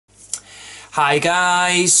Hi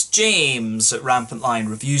guys, James at Rampant Lion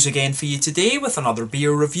Reviews again for you today with another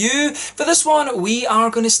beer review. For this one we are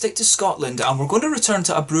going to stick to Scotland and we're going to return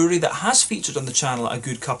to a brewery that has featured on the channel a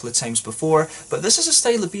good couple of times before, but this is a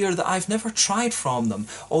style of beer that I've never tried from them.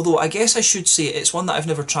 Although I guess I should say it's one that I've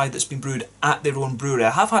never tried that's been brewed at their own brewery. I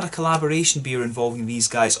have had a collaboration beer involving these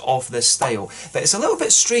guys of this style, but it's a little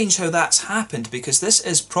bit strange how that's happened because this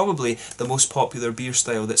is probably the most popular beer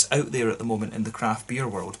style that's out there at the moment in the craft beer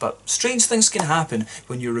world. But strange things can happen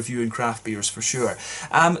when you're reviewing craft beers for sure.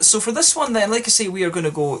 So for this one then, like I say, we are going to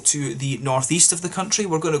go to the northeast of the country.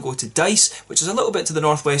 We're going to go to Dyce, which is a little bit to the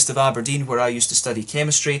northwest of Aberdeen where I used to study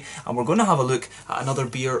chemistry, and we're going to have a look at another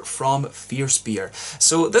beer from Fierce Beer.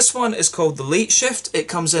 So this one is called the Late Shift. It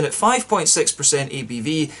comes in at 5.6%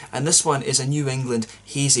 ABV, and this one is a New England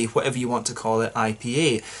Hazy, whatever you want to call it,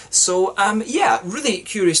 IPA. So yeah, really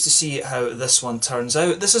curious to see how this one turns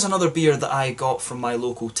out. This is another beer that I got from my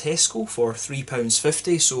local Tesco for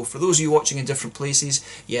 £3.50, so for those of you watching in different places,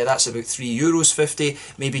 yeah, that's about €3.50,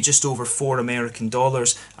 maybe just over $4 American,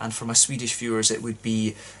 and for my Swedish viewers it would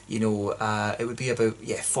be, you know, it would be about,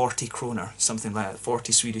 yeah, 40 kroner, something like that,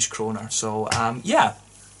 40 Swedish kroner, so yeah.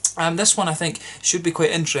 This one I think should be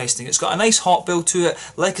quite interesting. It's got a nice hop bill to it.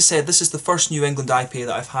 Like I said, this is the first New England IPA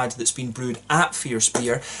that I've had that's been brewed at Fierce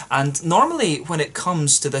Beer, and normally when it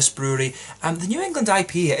comes to this brewery, the New England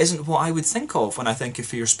IPA isn't what I would think of when I think of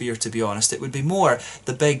Fierce Beer, to be honest. It would be more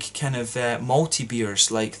the big kind of malty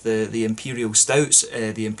beers like the Imperial Stouts,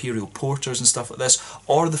 the Imperial Porters and stuff like this,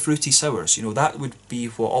 or the Fruity Sours. You know, that would be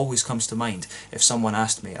what always comes to mind if someone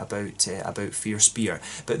asked me about Fierce Beer.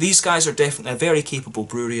 But these guys are definitely a very capable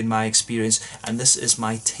brewery in my experience, and this is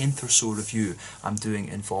my 10th or so review I'm doing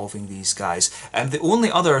involving these guys. The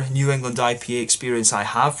only other New England IPA experience I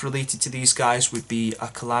have related to these guys would be a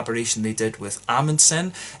collaboration they did with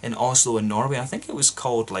Amundsen in Oslo in Norway. I think it was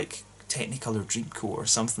called like Technicolor Dreamcoat or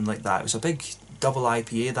something like that. It was a big double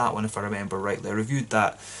IPA, that one, if I remember rightly. I reviewed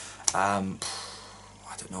that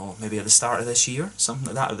I don't know, maybe at the start of this year, something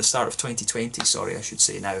like that, or the start of 2020, sorry, I should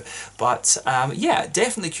say now. But yeah,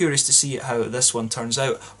 definitely curious to see how this one turns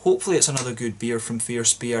out. Hopefully it's another good beer from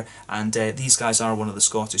Fierce Beer, and these guys are one of the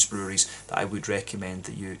Scottish breweries that I would recommend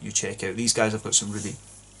that you check out. These guys have got some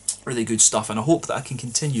really good stuff, and I hope that I can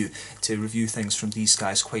continue to review things from these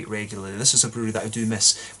guys quite regularly. This is a brewery that I do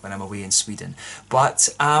miss when I'm away in Sweden. But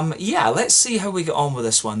yeah, let's see how we get on with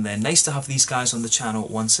this one then. Nice to have these guys on the channel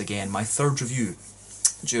once again, my third review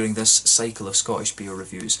during this cycle of Scottish beer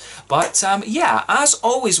reviews. But yeah, as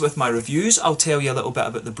always with my reviews, I'll tell you a little bit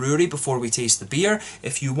about the brewery before we taste the beer.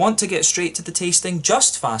 If you want to get straight to the tasting,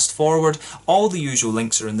 just fast forward. All the usual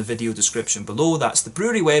links are in the video description below. That's the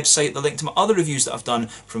brewery website, the link to my other reviews that I've done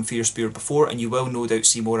from Fierce Beer before, and you will no doubt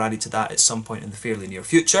see more added to that at some point in the fairly near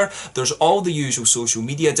future. There's all the usual social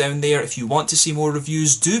media down there. If you want to see more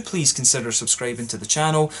reviews, do please consider subscribing to the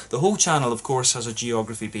channel. The whole channel, of course, has a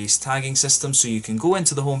geography-based tagging system, so you can go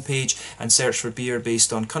into the homepage and search for beer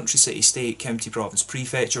based on country, city, state, county, province,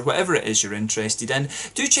 prefecture, whatever it is you're interested in.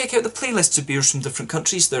 Do check out the playlists of beers from different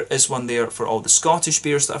countries. There is one there for all the Scottish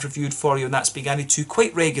beers that I've reviewed for you, and that's being added to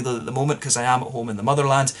quite regularly at the moment because I am at home in the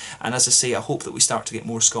motherland, and as I say, I hope that we start to get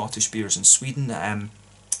more Scottish beers in Sweden.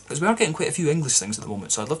 Because we are getting quite a few English things at the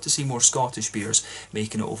moment, so I'd love to see more Scottish beers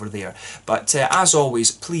making it over there. But as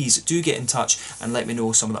always, please do get in touch and let me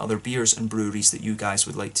know some of the other beers and breweries that you guys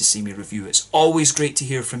would like to see me review. It's always great to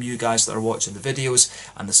hear from you guys that are watching the videos,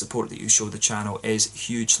 and the support that you show the channel is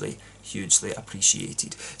hugely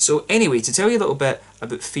appreciated. So anyway, to tell you a little bit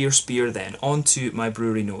about Fierce Beer then, on to my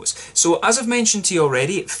brewery notes. So as I've mentioned to you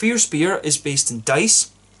already, Fierce Beer is based in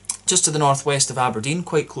Dyce, just to the northwest of Aberdeen,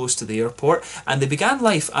 quite close to the airport, and they began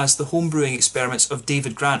life as the homebrewing experiments of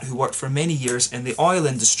David Grant, who worked for many years in the oil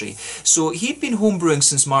industry. So he'd been homebrewing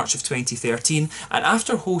since March of 2013, and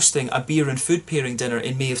after hosting a beer and food pairing dinner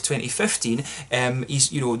in May of 2015,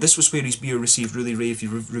 this was where his beer received really rave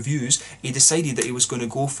reviews. He decided that he was going to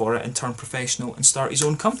go for it and turn professional and start his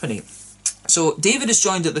own company. So David is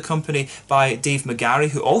joined at the company by Dave McGarry,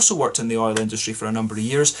 who also worked in the oil industry for a number of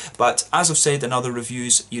years, but as I've said in other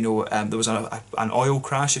reviews, you know, there was an oil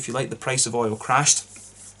crash, if you like. The price of oil crashed.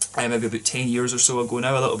 Maybe about 10 years or so ago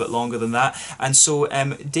now, a little bit longer than that, and so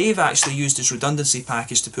Dave actually used his redundancy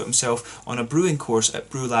package to put himself on a brewing course at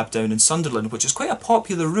Brew Lab down in Sunderland, which is quite a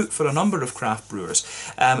popular route for a number of craft brewers.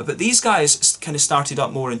 But these guys kind of started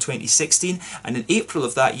up more in 2016, and in April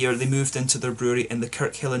of that year they moved into their brewery in the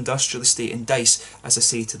Kirkhill Industrial Estate in Dyce, as I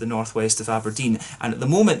say, to the northwest of Aberdeen. And at the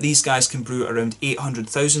moment these guys can brew around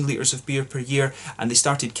 800,000 litres of beer per year, and they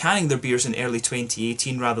started canning their beers in early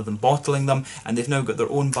 2018 rather than bottling them, and they've now got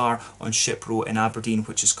their own bar on Ship Row in Aberdeen,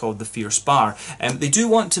 which is called the Fierce Bar. They do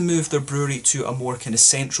want to move their brewery to a more kind of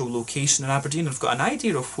central location in Aberdeen. I've got an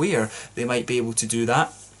idea of where they might be able to do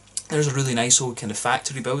that. There's a really nice old kind of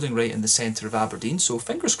factory building right in the centre of Aberdeen, so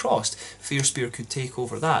fingers crossed Fierce Beer could take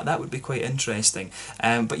over that. That would be quite interesting.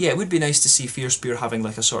 But yeah, it would be nice to see Fierce Beer having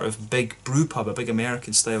like a sort of big brew pub, a big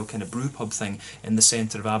American style kind of brew pub thing in the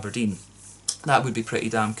centre of Aberdeen. That would be pretty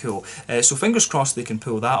damn cool. So fingers crossed they can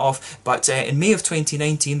pull that off. But in May of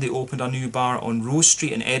 2019 they opened a new bar on Rose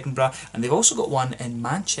Street in Edinburgh, and they've also got one in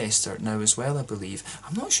Manchester now as well, I believe.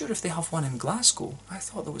 I'm not sure if they have one in Glasgow. I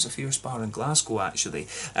thought there was a Fierce Bar in Glasgow actually.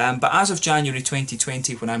 But as of January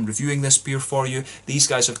 2020, when I'm reviewing this beer for you, these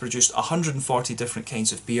guys have produced 140 different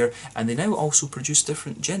kinds of beer, and they now also produce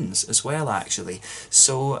different gins as well actually.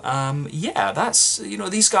 So yeah, that's, you know,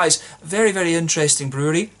 these guys, very, very interesting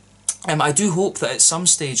brewery. I do hope that at some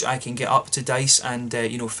stage I can get up to Dyce and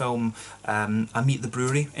you know, film a Meet the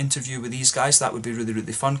Brewery interview with these guys. That would be really,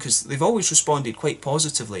 really fun, because they've always responded quite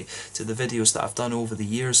positively to the videos that I've done over the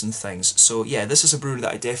years and things. So yeah, this is a brewery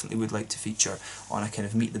that I definitely would like to feature on a kind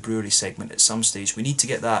of Meet the Brewery segment at some stage. We need to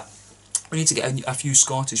get that. We need to get a few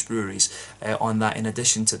Scottish breweries on that, in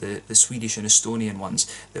addition to the Swedish and Estonian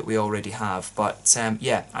ones that we already have. But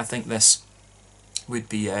yeah, I think this would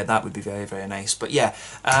be that would be very, very nice. But yeah,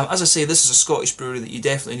 as I say, this is a Scottish brewery that you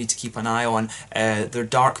definitely need to keep an eye on. Their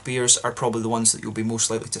dark beers are probably the ones that you'll be most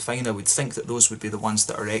likely to find. I would think that those would be the ones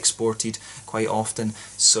that are exported quite often.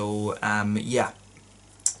 So yeah,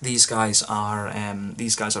 these guys are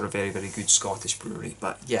a very, very good Scottish brewery.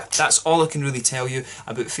 But yeah, that's all I can really tell you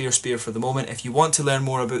about Fierce Beer for the moment. If you want to learn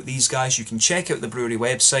more about these guys, you can check out the brewery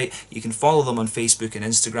website. You can follow them on Facebook and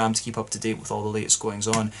Instagram to keep up to date with all the latest goings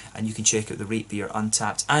on, and you can check out the Rate Beer,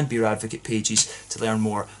 Untappd and Beer Advocate pages to learn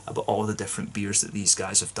more about all the different beers that these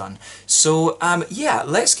guys have done. So yeah,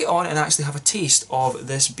 let's get on and actually have a taste of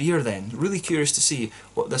this beer then. Really curious to see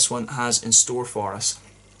what this one has in store for us.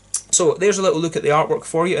 So there's a little look at the artwork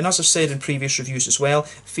for you, and as I've said in previous reviews as well,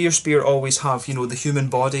 Fierce Beer always have, you know, the human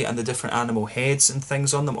body and the different animal heads and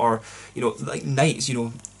things on them, or, you know, like knights, you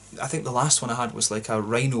know. I think the last one I had was like a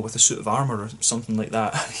rhino with a suit of armour or something like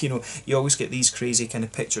that. You know, you always get these crazy kind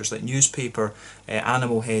of pictures, like newspaper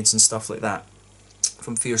animal heads and stuff like that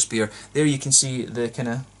from Fierce Beer. There you can see the kind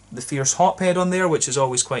of the Fierce Hophead on there, which is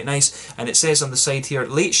always quite nice. And it says on the side here,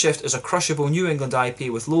 Late Shift is a crushable New England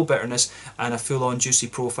IPA with low bitterness and a full-on juicy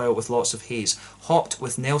profile with lots of haze. Hopped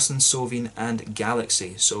with Nelson Sauvin and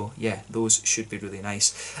Galaxy. So yeah, those should be really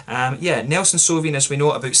nice. Yeah, Nelson Sauvin, as we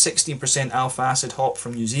know, about 16% alpha acid hop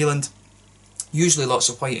from New Zealand. Usually lots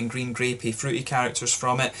of white and green grapey fruity characters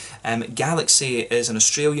from it. Galaxy is an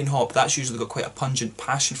Australian hop. That's usually got quite a pungent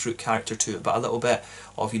passion fruit character to it, but a little bit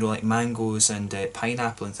of, you know, like mangoes and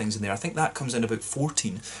pineapple and things in there. I think that comes in about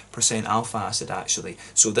 14% alpha acid actually.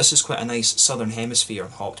 So this is quite a nice Southern Hemisphere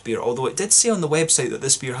hopped beer, although it did say on the website that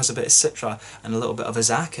this beer has a bit of Citra and a little bit of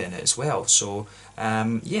Azacca in it as well. So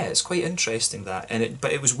yeah, it's quite interesting that.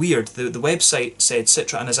 But it was weird. The website said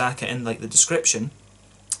Citra and Azacca in like the description,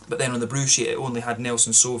 but then on the brew sheet it only had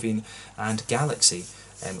Nelson Sauvin and Galaxy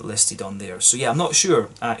listed on there. So yeah, I'm not sure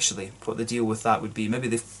actually what the deal with that would be. Maybe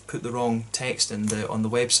they've put the wrong text in on the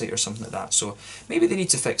website or something like that. So maybe they need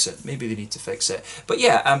to fix it. Maybe they need to fix it. But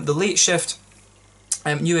yeah, the Late Shift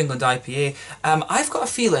New England IPA. I've got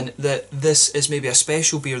a feeling that this is maybe a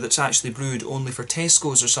special beer that's actually brewed only for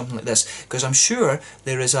Tesco's or something like this, because I'm sure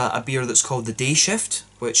there is a beer that's called the Day Shift,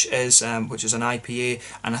 which is an IPA,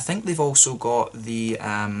 and I think they've also got the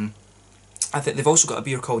a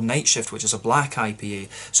beer called Night Shift, which is a black IPA.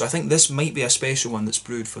 So I think this might be a special one that's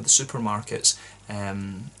brewed for the supermarkets.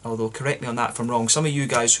 Although, correct me on that if I'm wrong. Some of you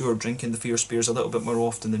guys who are drinking the Fierce beers a little bit more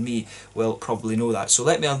often than me will probably know that. So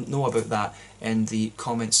let me know about that in the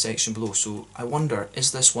comments section below. So I wonder,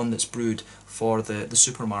 is this one that's brewed for the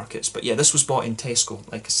supermarkets? But yeah, this was bought in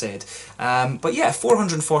Tesco, like I said. But yeah,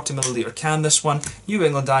 440ml can, this one. New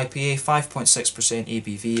England IPA, 5.6%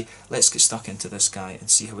 ABV. Let's get stuck into this guy and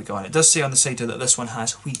see how we go on. It does say on the side here that this one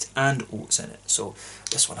has wheat and oats in it. So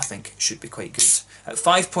this one I think should be quite good. At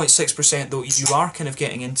 5.6% though, you are kind of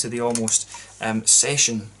getting into the almost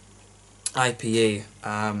session IPA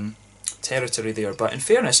territory there. But in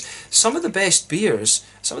fairness, some of the best beers,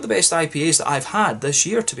 some of the best IPAs that I've had this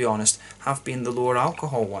year, to be honest, have been the lower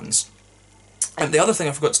alcohol ones. And the other thing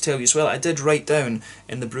I forgot to tell you as well, I did write down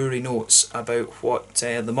in the brewery notes about what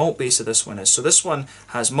the malt base of this one is. So this one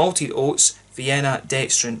has malted oats, Vienna,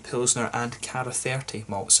 dextrin, Pilsner and Cara 30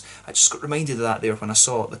 malts. I just got reminded of that there when I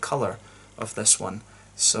saw the colour of this one.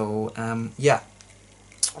 So yeah,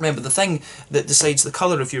 Remember, the thing that decides the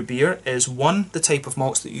colour of your beer is 1, the type of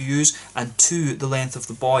malts that you use, and 2, the length of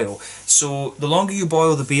the boil. So the longer you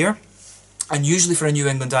boil the beer, and usually for a New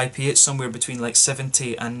England IPA it's somewhere between like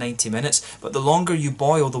 70 and 90 minutes, but the longer you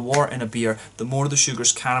boil the wort in a beer, the more the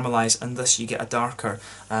sugars caramelise, and thus you get a darker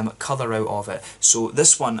colour out of it. So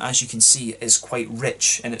this one, as you can see, is quite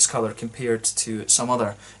rich in its colour compared to some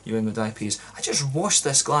other New England IPAs. I just washed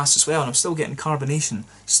this glass as well and I'm still getting carbonation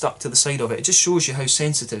stuck to the side of it. It just shows you how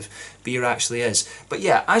sensitive beer actually is. But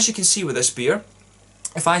yeah, as you can see with this beer,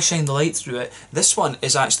 if I shine the light through it, this one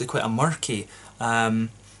is actually quite a murky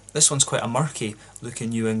this one's quite a murky looking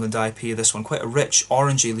New England IPA, this one, quite a rich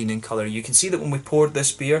orangey leaning colour. You can see that when we poured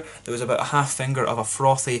this beer, there was about a half finger of a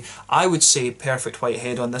frothy, I would say perfect white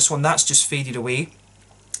head on this one. That's just faded away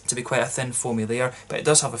to be quite a thin foamy layer, but it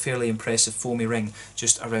does have a fairly impressive foamy ring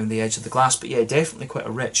just around the edge of the glass. But yeah, definitely quite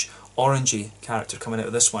a rich orangey character coming out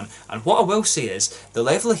of this one. And what I will say is, the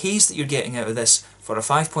level of haze that you're getting out of this for a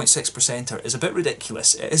 5.6%er is a bit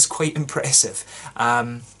ridiculous. It is quite impressive.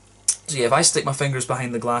 So yeah, if I stick my fingers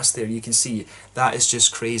behind the glass there, you can see that is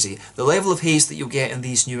just crazy. The level of haze that you'll get in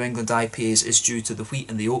these New England IPAs is due to the wheat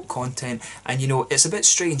and the oat content, and you know, it's a bit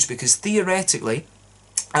strange because theoretically,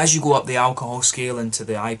 as you go up the alcohol scale into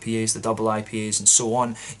the IPAs, the double IPAs and so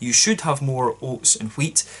on, you should have more oats and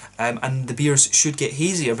wheat, and the beers should get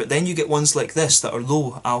hazier, but then you get ones like this that are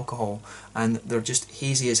low alcohol and they're just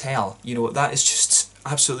hazy as hell. You know, that is just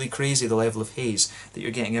absolutely crazy, the level of haze that you're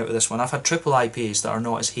getting out of this one. I've had triple IPAs that are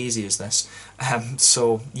not as hazy as this.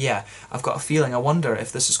 So yeah, I've got a feeling, I wonder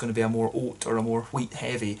if this is going to be a more oat or a more wheat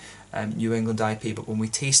heavy New England IPA, but when we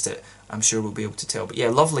taste it, I'm sure we'll be able to tell. But yeah,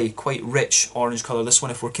 lovely, quite rich orange colour. This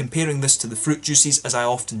one, if we're comparing this to the fruit juices, as I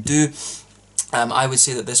often do, I would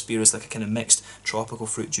say that this beer is like a kind of mixed tropical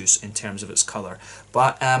fruit juice in terms of its colour.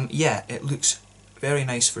 But yeah, it looks very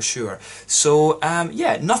nice for sure. So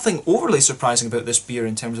yeah, nothing overly surprising about this beer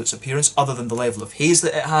in terms of its appearance other than the level of haze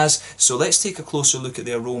that it has. So let's take a closer look at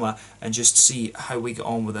the aroma and just see how we get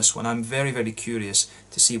on with this one. I'm very, very curious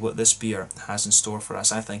to see what this beer has in store for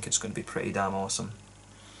us. I think it's going to be pretty damn awesome.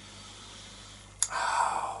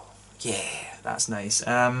 Oh, yeah, that's nice.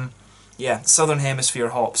 Yeah, Southern Hemisphere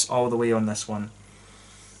hops all the way on this one.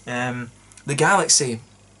 The Galaxy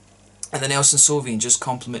and the Nelson Sauvin just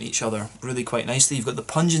complement each other really quite nicely. You've got the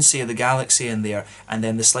pungency of the Galaxy in there, and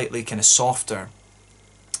then the slightly kind of softer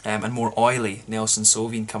and more oily Nelson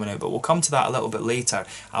Sauvin coming out, but we'll come to that a little bit later.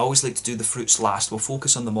 I always like to do the fruits last. We'll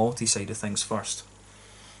focus on the malty side of things first.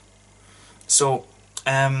 So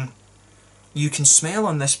you can smell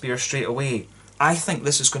on this beer straight away. I think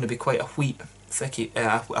this is going to be quite a wheat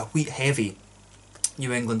heavy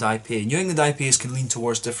New England IPA. New England IPAs can lean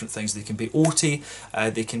towards different things. They can be oaty,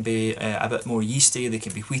 they can be a bit more yeasty, they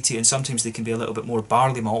can be wheaty, and sometimes they can be a little bit more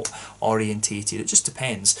barley malt orientated. It just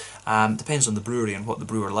depends. Depends on the brewery and what the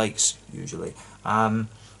brewer likes, usually.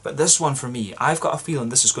 But this one for me, I've got a feeling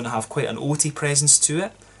this is going to have quite an oaty presence to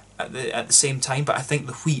it at the same time, but I think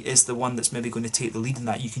the wheat is the one that's maybe going to take the lead in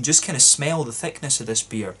that. You can just kind of smell the thickness of this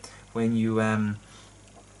beer when you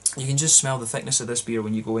can just smell the thickness of this beer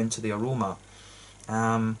when you go into the aroma.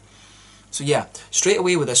 So yeah, straight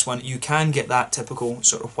away with this one, you can get that typical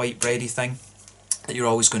sort of white bready thing that you're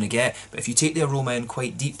always going to get, but if you take the aroma in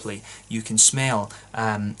quite deeply, you can smell,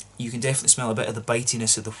 you can definitely smell a bit of the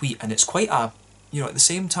bitiness of the wheat, and it's quite a, you know, at the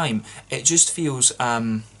same time, it just feels,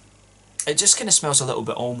 it just kind of smells a little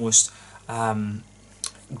bit almost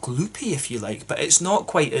gloopy, if you like, but it's not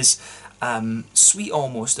quite as sweet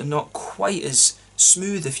almost, and not quite as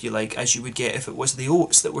smooth, if you like, as you would get if it was the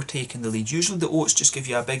oats that were taking the lead. Usually the oats just give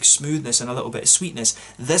you a big smoothness and a little bit of sweetness.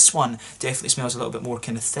 This one definitely smells a little bit more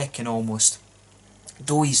kind of thick and almost,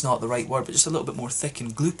 doughy's not the right word, but just a little bit more thick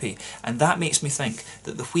and gloopy, and that makes me think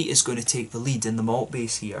that the wheat is going to take the lead in the malt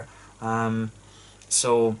base here.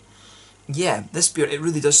 So yeah, this beer, it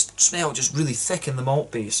really does smell just really thick in the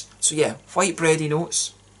malt base. So yeah, white bready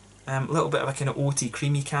notes, a little bit of a kind of oaty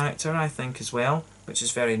creamy character I think as well, which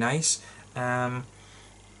is very nice.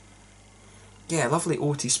 Yeah, lovely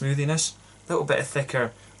oaty smoothiness, a little bit of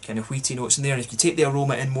thicker kind of wheaty notes in there, and if you take the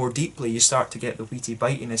aroma in more deeply, you start to get the wheaty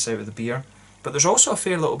bitiness out of the beer. But there's also a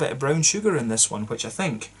fair little bit of brown sugar in this one, which I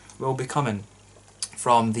think will be coming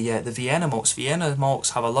from the Vienna malts. Vienna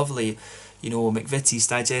malts have a lovely, you know, McVitie's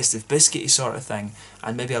digestive biscuity sort of thing,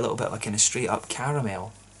 and maybe a little bit of a kind of straight up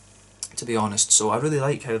caramel, to be honest. So I really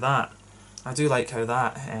like how that, I do like how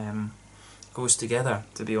that goes together,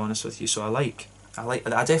 to be honest with you. So I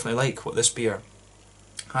definitely like what this beer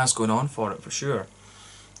has going on for it, for sure.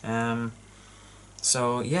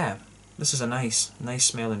 So yeah, this is a nice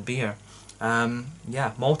smelling beer.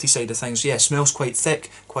 Yeah, malty side of things, yeah, smells quite thick,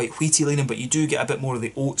 quite wheaty leaning, but you do get a bit more of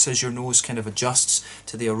the oats as your nose kind of adjusts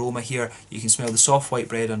to the aroma here. You can smell the soft white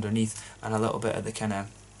bread underneath and a little bit of the kind of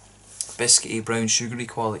biscuity, brown, sugary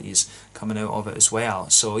qualities coming out of it as well.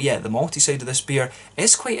 So yeah, the malty side of this beer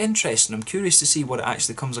is quite interesting. I'm curious to see what it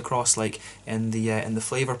actually comes across like in the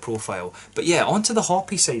flavour profile. But yeah, onto the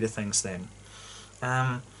hoppy side of things then.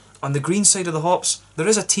 On the green side of the hops, there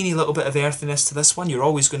is a teeny little bit of earthiness to this one. You're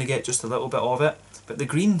always going to get just a little bit of it. But the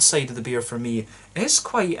green side of the beer for me is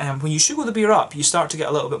quite, when you sugar the beer up, you start to get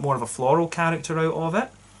a little bit more of a floral character out of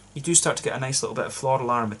it. You do start to get a nice little bit of floral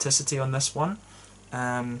aromaticity on this one.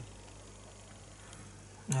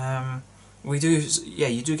 You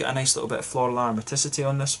do get a nice little bit of floral aromaticity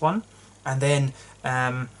on this one. And then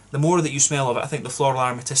the more that you smell of it, I think the floral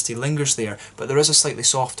aromaticity lingers there, but there is a slightly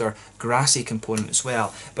softer grassy component as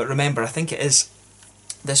well. But remember, I think this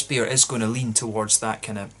beer is going to lean towards that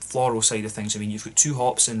kind of floral side of things. I mean, you've got two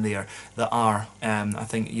hops in there that are, I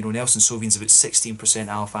think, you know, Nelson Sauvigne's about 16%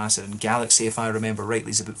 alpha acid, and Galaxy, if I remember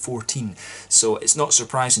rightly, is about 14. So it's not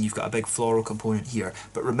surprising you've got a big floral component here.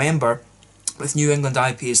 But remember, with New England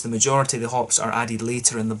IPAs, the majority of the hops are added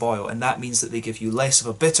later in the boil, and that means that they give you less of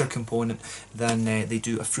a bitter component than they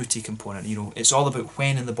do a fruity component. You know, it's all about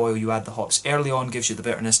when in the boil you add the hops. Early on gives you the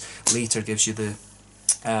bitterness, later gives you the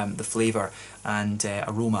flavour and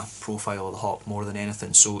aroma profile of the hop more than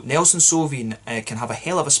anything. So Nelson Sauvignon can have a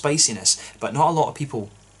hell of a spiciness, but not a lot of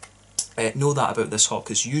people know that about this hop,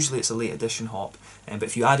 because usually it's a late addition hop, but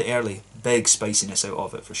if you add it early, big spiciness out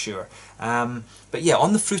of it for sure. But yeah,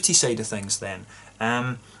 on the fruity side of things then,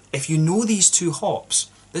 if you know these two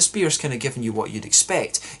hops, this beer's kind of giving you what you'd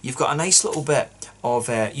expect. You've got a nice little bit of,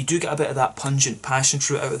 you do get a bit of that pungent passion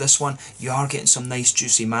fruit out of this one. You are getting some nice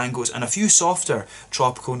juicy mangoes and a few softer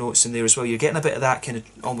tropical notes in there as well. You're getting a bit of that kind of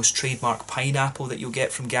almost trademark pineapple that you'll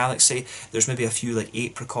get from Galaxy. There's maybe a few like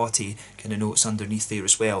apricot-y kind of notes underneath there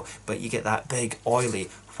as well, but you get that big oily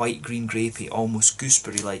white green grapey, almost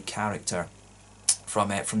gooseberry-like character from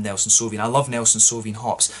Nelson Sauvignon. I love Nelson Sauvignon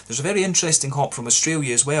hops. There's a very interesting hop from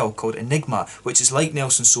Australia as well called Enigma, which is like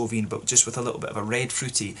Nelson Sauvignon but just with a little bit of a red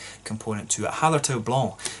fruity component to it. Hallertau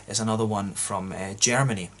Blanc is another one from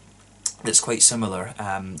Germany that's quite similar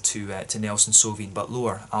to Nelson Sauvignon, but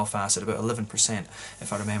lower alpha acid, about 11%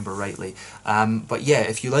 if I remember rightly. But yeah,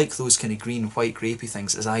 if you like those kind of green, white, grapey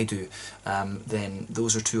things as I do, then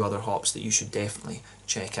those are two other hops that you should definitely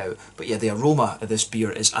check out. But yeah, the aroma of this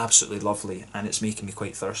beer is absolutely lovely, and it's making me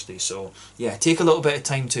quite thirsty. So yeah, take a little bit of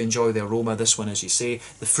time to enjoy the aroma of this one. As you say,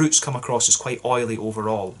 the fruits come across as quite oily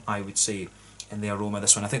overall, I would say, in the aroma of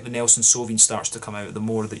this one. I think the Nelson Sauvignon starts to come out the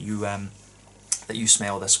more that you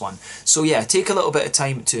smell this one. So yeah, take a little bit of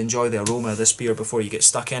time to enjoy the aroma of this beer before you get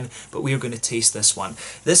stuck in, but we're going to taste this one.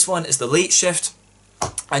 This one is the Late Shift,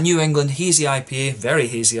 a New England Hazy IPA, very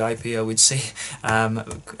hazy IPA I would say,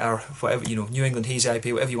 or whatever, you know, New England Hazy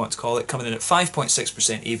IPA, whatever you want to call it, coming in at 5.6%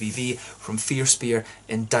 ABV from Fierce Beer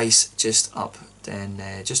in Dyce, just up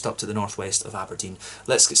to the northwest of Aberdeen.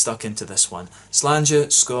 Let's get stuck into this one. Slàinte,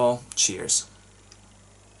 skål, cheers.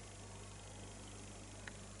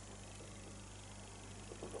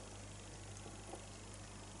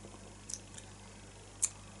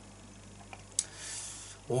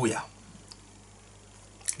 Oh yeah,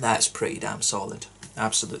 that's pretty damn solid,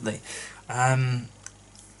 absolutely. Yeah,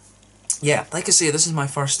 like I say, this is my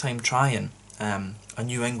first time trying a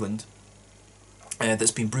New England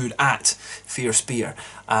that's been brewed at Fierce Beer,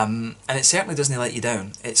 and it certainly doesn't let you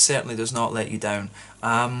down. It certainly does not let you down.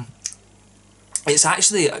 It's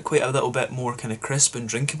actually quite a little bit more kind of crisp and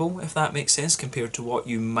drinkable, if that makes sense, compared to what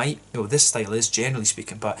you might, this style is generally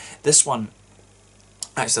speaking, but this one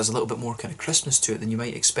actually there's a little bit more kind of crispness to it than you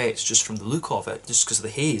might expect just from the look of it, just because of the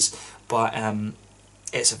haze. But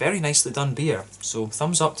it's a very nicely done beer, so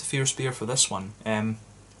thumbs up to Fierce Beer for this one.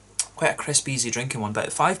 Quite a crisp, easy drinking one, but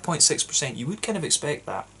at 5.6% you would kind of expect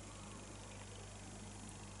that.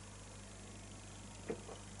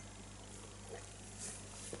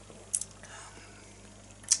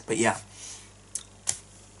 But yeah,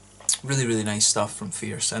 really, really nice stuff from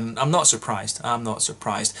Fierce, and I'm not surprised.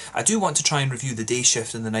 I do want to try and review the day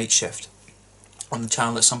shift and the night shift on the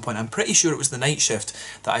channel at some point. I'm pretty sure it was the night shift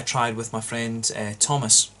that I tried with my friend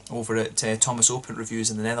Thomas over at Thomas Open Reviews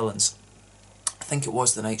in the Netherlands. I think it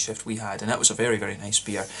was the night shift we had, and that was a very, very nice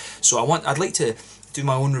beer. So I'd like to do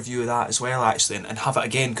my own review of that as well, actually, and have it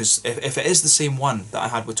again, because if it is the same one that I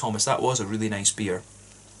had with Thomas, that was a really nice beer,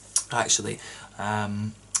 actually.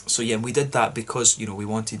 So yeah, we did that because, you know,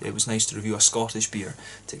 it was nice to review a Scottish beer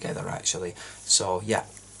together, actually. So yeah,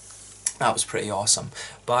 That was pretty awesome.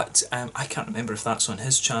 But I can't remember if that's on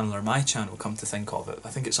his channel or my channel, come to think of it. I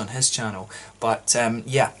think it's on his channel. But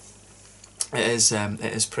yeah, it is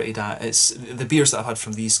pretty it's the beers that I've had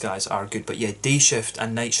from these guys are good. But yeah, Day Shift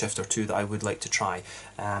and Night Shift are two that I would like to try.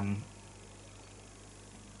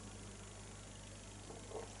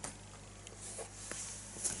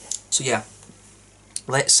 So yeah,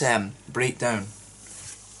 let's break down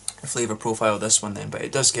the flavour profile of this one then, but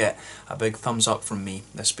it does get a big thumbs up from me,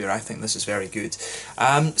 this beer. I think this is very good.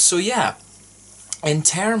 So yeah, in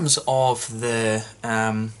terms of the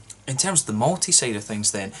malty side of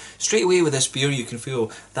things then, straight away with this beer you can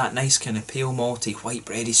feel that nice kind of pale malty, white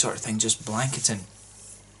bready sort of thing just blanketing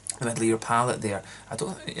the middle of your palate there. I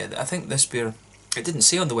think this beer, it didn't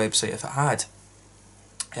say on the website if it had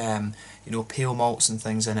you know, pale malts and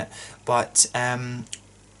things in it, but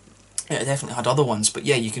it definitely had other ones. But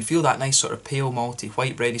yeah, you can feel that nice sort of pale malty,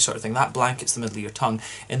 white bready sort of thing. That blankets the middle of your tongue.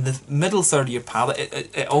 In the middle third of your palate,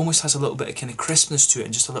 it almost has a little bit of kind of crispness to it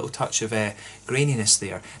and just a little touch of graininess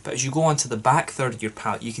there. But as you go on to the back third of your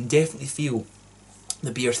palate, you can definitely feel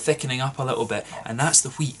the beer thickening up a little bit, and that's the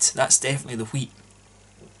wheat. That's definitely the wheat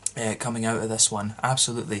coming out of this one,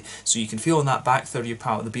 absolutely. So you can feel on that back third of your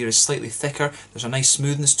palate the beer is slightly thicker, there's a nice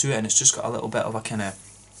smoothness to it, and it's just got a little bit of a kind of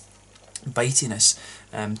bitiness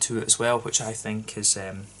to it as well, which I think is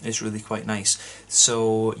really quite nice.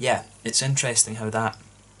 So yeah, it's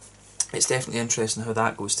definitely interesting how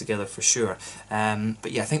that goes together for sure.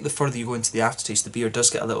 But yeah, I think the further you go into the aftertaste, the beer does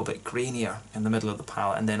get a little bit grainier in the middle of the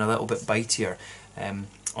palate, and then a little bit bitier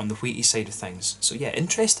on the wheaty side of things. So yeah,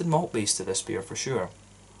 interesting malt base to this beer for sure.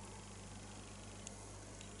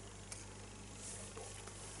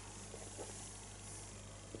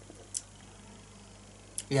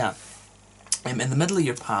 Yeah, in the middle of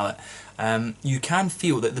your palate, you can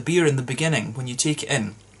feel that the beer in the beginning, when you take it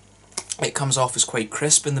in, it comes off as quite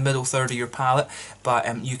crisp in the middle third of your palate,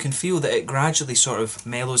 but you can feel that it gradually sort of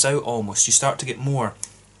mellows out almost. You start to get more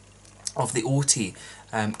of the oaty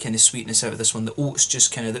kind of sweetness out of this one. The oats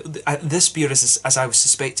just kind of... this beer, as I was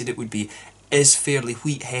suspected it would be, is fairly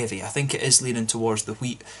wheat heavy. I think it is leaning towards the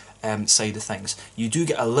wheat side of things. You do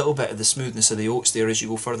get a little bit of the smoothness of the oats there as you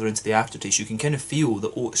go further into the aftertaste. You can kind of feel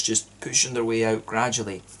the oats just pushing their way out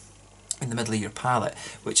gradually in the middle of your palate,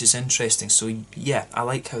 which is interesting. So yeah, I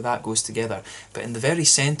like how that goes together. But in the very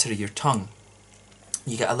centre of your tongue,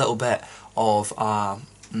 you get a little bit of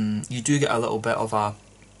you do get a little bit of a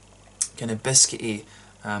kind of biscuity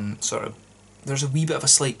sort of... There's a wee bit of a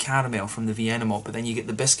slight caramel from the Vienna malt, but then you get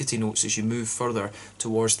the biscuity notes as you move further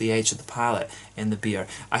towards the edge of the palate in the beer.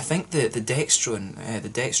 I think the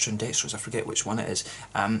dextrose, I forget which one it is,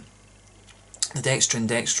 the dextrin and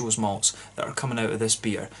dextrose malts that are coming out of this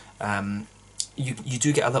beer, you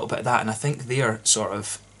do get a little bit of that, and I think they're sort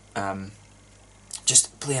of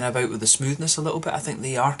just playing about with the smoothness a little bit. I think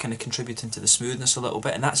they are kind of contributing to the smoothness a little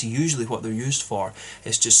bit, and that's usually what they're used for,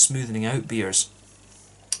 is just smoothing out beers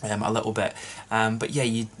a little bit. But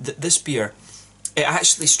yeah, this beer, it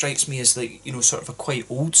actually strikes me as, like, you know, sort of a quite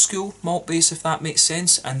old school malt base, if that makes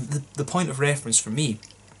sense. And the point of reference for me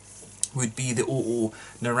would be the O.O.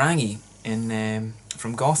 Narangi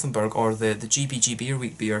from Gothenburg, or the GBG Beer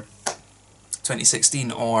Week beer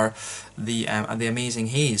 2016, or the Amazing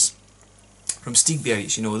Haze from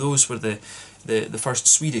Stigbergs. You know, those were the first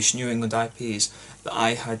Swedish New England IPAs that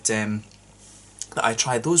I had that I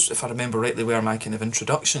tried. Those, if I remember rightly, were my kind of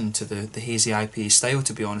introduction to the hazy IPA style,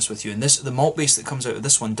 to be honest with you. And the malt base that comes out of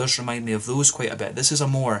this one does remind me of those quite a bit. This is a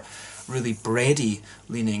more really bready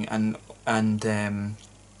leaning, and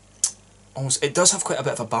almost, it does have quite a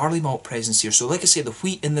bit of a barley malt presence here. So like I say, the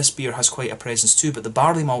wheat in this beer has quite a presence too, but the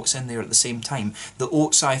barley malt's in there at the same time. The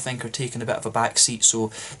oats, I think, are taking a bit of a back seat,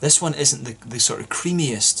 so this one isn't the sort of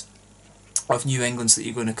creamiest of New Englands that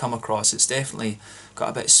you're going to come across. It's definitely got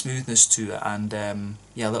a bit of smoothness to it, and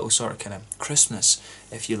yeah, a little sort of kind of crispness,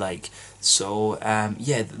 if you like. So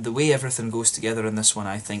yeah, the way everything goes together in this one,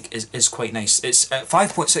 I think, is quite nice. It's at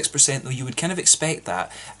 5.6% though. You would kind of expect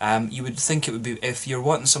that. You would think it would be, if you're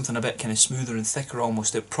wanting something a bit kind of smoother and thicker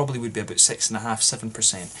almost, it probably would be about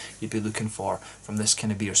 6.5–7% you'd be looking for from this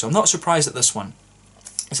kind of beer. So I'm not surprised at this one.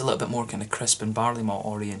 It's a little bit more kind of crisp and barley malt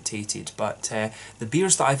orientated, but the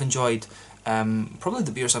beers that I've enjoyed, probably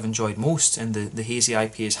the beers I've enjoyed most in the hazy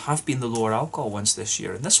IPAs have been the lower alcohol ones this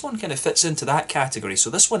year, and this one kind of fits into that category. So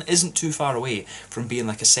this one isn't too far away from being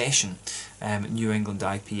like a session New England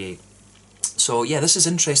IPA. So yeah, this is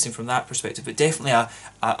interesting from that perspective, but definitely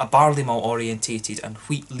a barley malt orientated and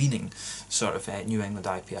wheat leaning sort of New England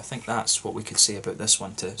IPA. I think that's what we could say about this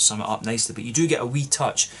one to sum it up nicely. But you do get a wee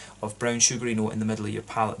touch of brown sugary note in the middle of your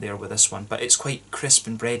palate there with this one, but it's quite crisp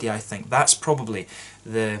and bready, I think. That's probably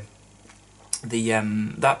the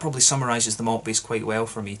that probably summarises the malt base quite well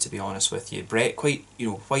for me, to be honest with you. Quite,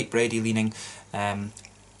 you know, white bready leaning,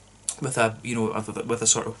 with a, you know, with a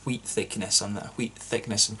sort of wheat thickness and wheat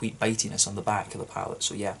bitiness on the back of the palate.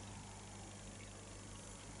 So yeah.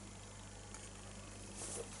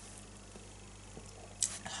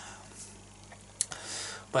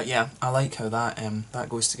 But yeah, I like how that that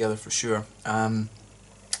goes together for sure.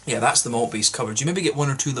 Yeah, that's the malt base covered. You maybe get one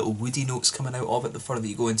or two little woody notes coming out of it the further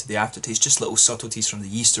you go into the aftertaste, just little subtleties from the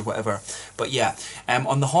yeast or whatever. But yeah,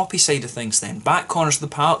 on the hoppy side of things then, back corners of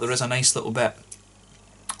the palate, there is a nice little bit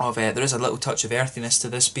of, there is a little touch of earthiness to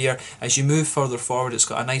this beer. As you move further forward, it's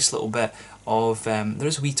got a nice little bit of, there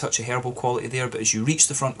is a wee touch of herbal quality there, but as you reach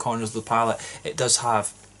the front corners of the palate, it does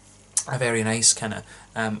have a very nice kind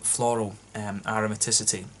of floral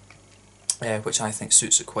aromaticity. Which I think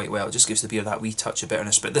suits it quite well. It just gives the beer that wee touch of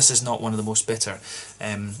bitterness, but this is not one of the most bitter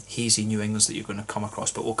hazy New Englands that you're going to come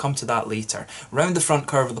across, but we'll come to that later. Round the front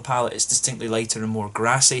curve of the palate, it's distinctly lighter and more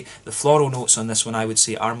grassy. The floral notes on this one, I would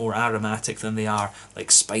say, are more aromatic than they are like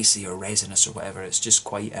spicy or resinous or whatever. It's just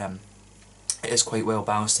quite it is quite well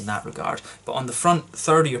balanced in that regard. But on the front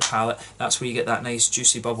third of your palate, that's where you get that nice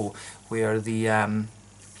juicy bubble, where the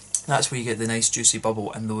that's where you get the nice juicy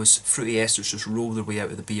bubble and those fruity esters just roll their way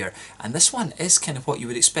out of the beer. And this one is kind of what you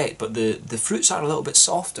would expect, but the fruits are a little bit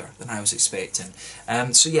softer than I was expecting.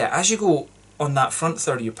 So yeah, as you go on that front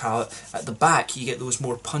third of your palate, at the back you get those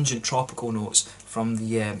more pungent tropical notes from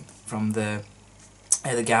the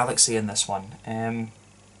Galaxy in this one.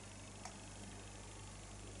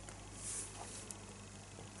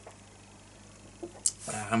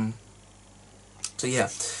 So yeah,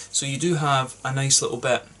 so you do have a nice little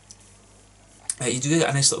bit. You do get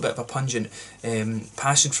a nice little bit of a pungent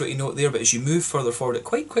passion fruity note there, but as you move further forward, it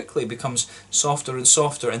quite quickly becomes softer and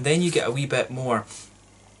softer, and then you get a wee bit more.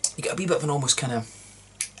 You get a wee bit of an almost kind of,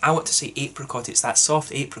 I want to say apricot. It's that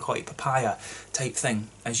soft apricot papaya type thing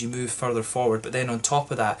as you move further forward. But then on top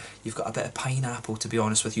of that, you've got a bit of pineapple, to be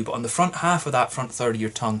honest with you. But on the front half of that front third of your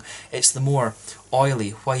tongue, it's the more oily,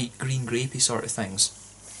 white, green, grapey sort of things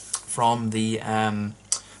from the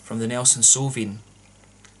Nelson Sauvin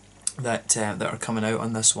that are coming out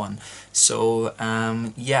on this one. So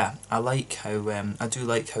yeah, I do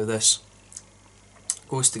like how this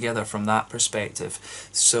goes together from that perspective.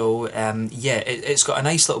 So yeah, it's got a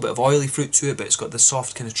nice little bit of oily fruit to it, but it's got the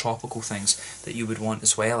soft kind of tropical things that you would want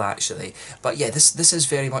as well, actually. But yeah, this is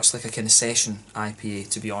very much like a kind of session IPA,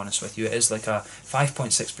 to be honest with you. It is like a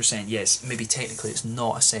 5.6%. Yes, maybe technically it's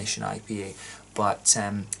not a session IPA, but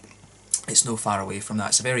it's no far away from that.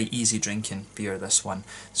 It's a very easy drinking beer, this one,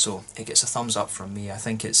 so it gets a thumbs up from me. I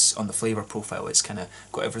think it's, on the flavour profile, it's kind of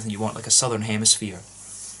got everything you want, like a Southern Hemisphere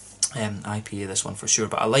IPA, this one for sure.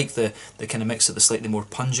 But I like the kind of mix of the slightly more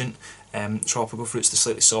pungent tropical fruits, the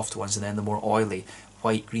slightly softer ones, and then the more oily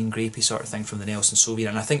white, green, grapey sort of thing from the Nelson Sauvin.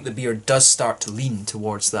 And I think the beer does start to lean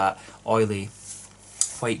towards that oily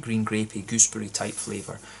white, green, grapey, gooseberry type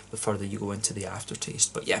flavour the further you go into the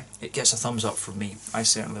aftertaste. But yeah, it gets a thumbs up from me. I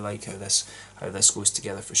certainly like how this goes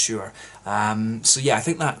together for sure. So yeah, I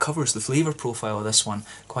think that covers the flavour profile of this one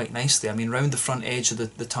quite nicely. I mean, round the front edge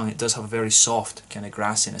of the tongue, it does have a very soft kind of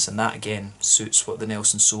grassiness, and that again suits what the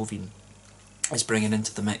Nelson Sauvin is bringing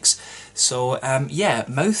into the mix. So yeah,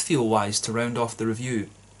 mouthfeel wise, to round off the review,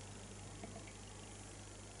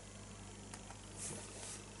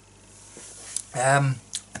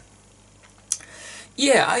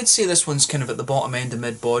 yeah, I'd say this one's kind of at the bottom end of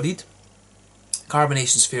mid-bodied.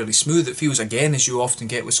 Carbonation's fairly smooth. It feels, again, as you often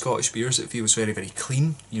get with Scottish beers, it feels very, very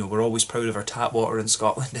clean. You know, we're always proud of our tap water in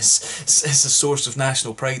Scotland. It's a source of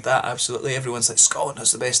national pride, that, absolutely. Everyone's like, Scotland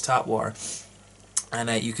has the best tap water. And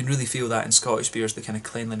you can really feel that in Scottish beers, the kind of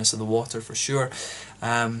cleanliness of the water, for sure.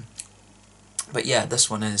 But yeah, this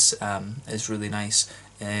one is really nice.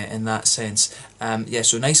 In that sense, yeah,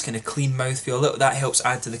 so nice kind of clean mouthfeel. That helps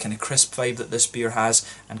add to the kind of crisp vibe that this beer has,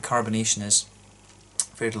 and carbonation is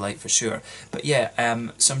fairly light for sure. But yeah,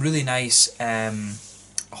 some really nice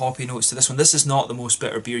hoppy notes to this one. This is not the most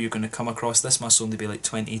bitter beer you're going to come across. This must only be like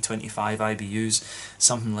 20-25 IBUs,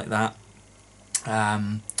 something like that.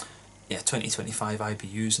 Yeah, 20-25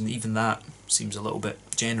 IBUs, and even that seems a little bit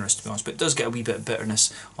generous, to be honest, but it does get a wee bit of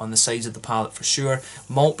bitterness on the sides of the palate for sure.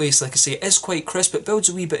 Malt base, like I say, is quite crisp. It builds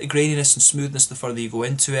a wee bit of graininess and smoothness the further you go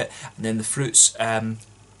into it, and then the fruits, yeah,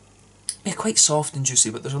 quite soft and juicy,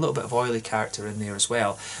 but there's a little bit of oily character in there as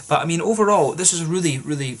well. But I mean, overall, this is a really,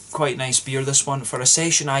 really quite nice beer, this one. For a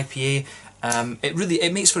session IPA,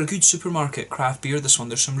 it makes for a good supermarket craft beer, this one.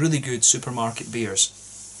 There's some really good supermarket beers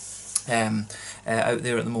out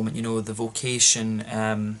there at the moment. You know, the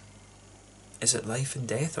Vocation is it Life and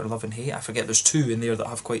Death or Love and Hate? I forget, there's two in there that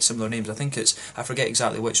have quite similar names. I think it's, I forget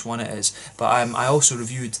exactly which one it is, but I also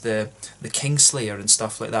reviewed the Kingslayer and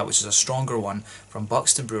stuff like that, which is a stronger one from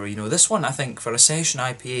Buxton Brewery. You know, this one I think for a session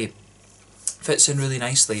IPA fits in really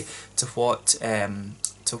nicely to what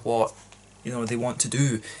you know they want to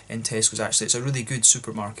do in Tesco's. Actually, it's a really good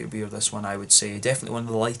supermarket beer, this one, I would say. Definitely one of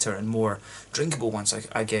the lighter and more drinkable ones,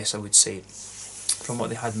 I guess I would say, from what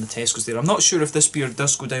they had in the Tesco's there. I'm not sure if this beer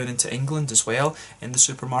does go down into England as well in the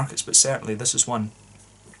supermarkets, but certainly this is one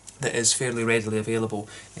that is fairly readily available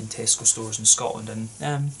in Tesco stores in Scotland,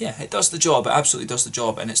 and yeah, it does the job. It absolutely does the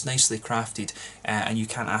job, and it's nicely crafted, and you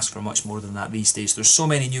can't ask for much more than that these days. There's so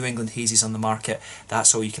many New England hazies on the market,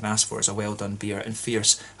 that's all you can ask for is a well done beer, and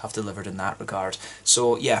Fierce have delivered in that regard.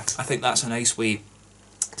 So yeah, I think that's a nice way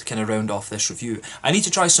to kind of round off this review. I need to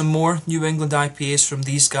try some more New England IPAs from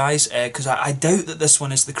these guys, because I doubt that this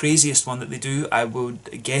one is the craziest one that they do. I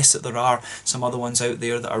would guess that there are some other ones out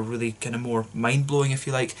there that are really kind of more mind-blowing, if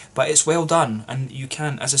you like, but it's well done, and you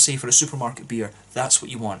can, as I say, for a supermarket beer, that's what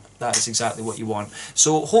you want. That is exactly what you want.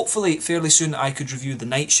 So hopefully fairly soon I could review the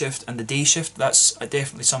night shift and the day shift. That's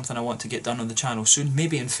definitely something I want to get done on the channel soon,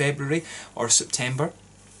 maybe in February or September.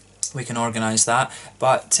 We can organise that,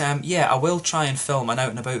 but yeah, I will try and film an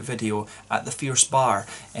out and about video at the Fierce Bar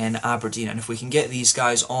in Aberdeen, and if we can get these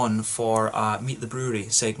guys on for Meet the Brewery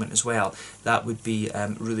segment as well, that would be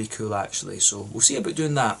really cool actually. So we'll see about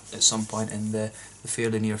doing that at some point in the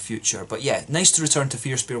fairly near future. But yeah, nice to return to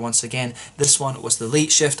Fierce Beer once again. This one was the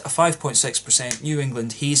Late Shift, a 5.6% New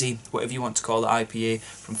England Hazy, whatever you want to call it, IPA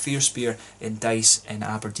from Fierce Beer in Dyce in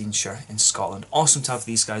Aberdeenshire in Scotland. Awesome to have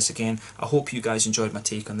these guys again. I hope you guys enjoyed my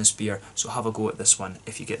take on this beer, so have a go at this one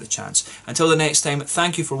if you get the chance. Until the next time,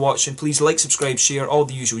 thank you for watching. Please like, subscribe, share, all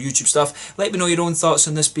the usual YouTube stuff. Let me know your own thoughts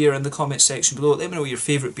on this beer in the comments section below. Let me know what your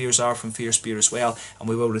favourite beers are from Fierce Beer as well, and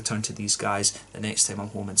we will return to these guys the next time I'm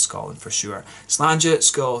home in Scotland for sure. Slàinte,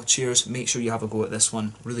 skål, cheers. Make sure you have a go at this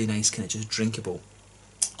one. Really nice, kind of just drinkable,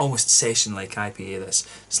 almost session-like IPA this.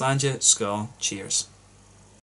 Slàinte, skål, cheers.